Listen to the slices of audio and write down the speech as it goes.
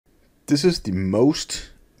This is the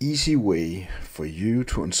most easy way for you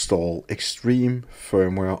to install Extreme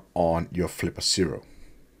firmware on your Flipper Zero.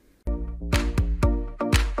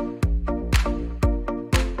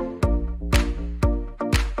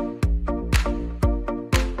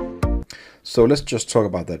 So let's just talk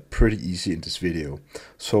about that pretty easy in this video.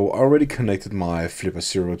 So I already connected my Flipper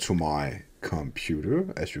Zero to my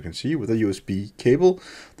computer, as you can see, with a USB cable,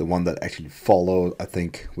 the one that actually followed, I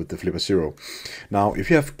think, with the Flipper Zero. Now, if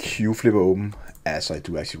you have Flipper open, as I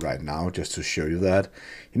do actually right now, just to show you that,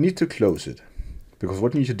 you need to close it. Because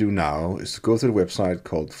what you need to do now is to go to the website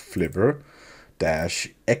called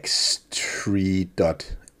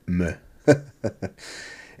flipper-x3.me.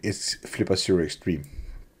 It's Flipper Zero Extreme.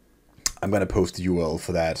 I'm going to post the URL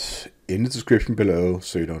for that in the description below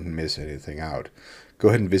so you don't miss anything out. Go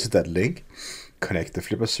ahead and visit that link, connect the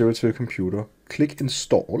Flipper Zero to your computer, click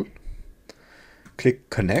install, click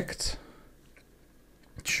connect,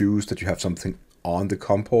 choose that you have something on the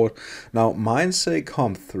COM port. Now mine say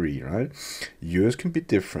COM3, right? Yours can be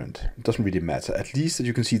different, it doesn't really matter. At least that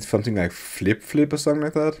you can see something like flip or something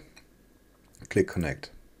like that. Click connect.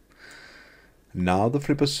 Now the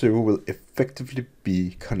Flipper Zero will effectively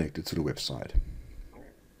be connected to the website.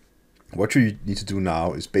 What you need to do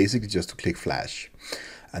now is basically just to click flash,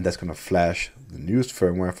 and that's going to flash the newest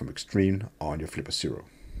firmware from Xtreme on your Flipper Zero.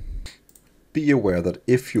 Be aware that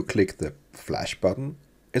if you click the flash button,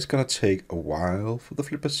 it's going to take a while for the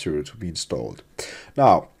Flipper Zero to be installed.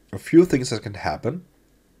 Now, a few things that can happen.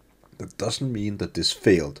 That doesn't mean that this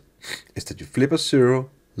failed. It's that your Flipper Zero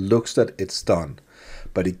looks that it's done,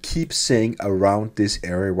 but it keeps saying around this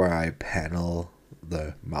area where I panel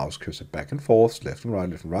the mouse cursor back and forth, left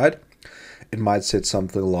and right, it might say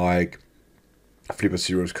something like Flipper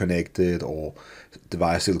Zero is connected or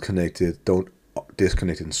device still connected, don't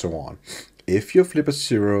disconnect it, and so on. If your Flipper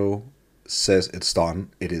Zero says it's done,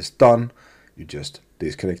 it is done. You just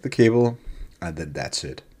disconnect the cable and then that's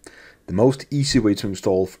it. The most easy way to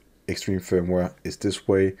install Extreme firmware is this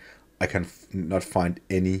way. I can not find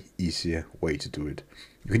any easier way to do it.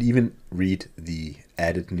 You can even read the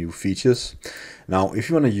added new features. Now, if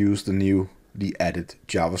you want to use the added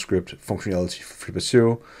JavaScript functionality for Flipper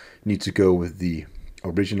Zero, you need to go with the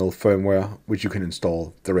original firmware, which you can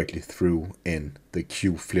install directly through in the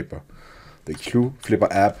Flipper. The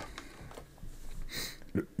Flipper app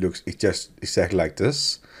looks just exactly like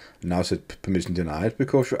this. Now it says permission denied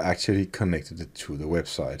because you actually connected it to the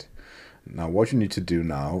website. Now what you need to do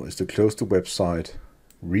now is to close the website,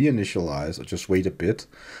 reinitialize, or just wait a bit,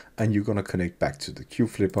 and you're going to connect back to the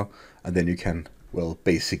Flipper, and then you can, well,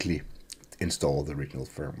 basically install the original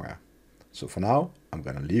firmware. So for now, I'm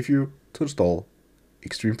going to leave you to install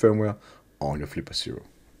Extreme firmware on your Flipper Zero.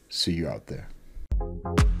 See you out there.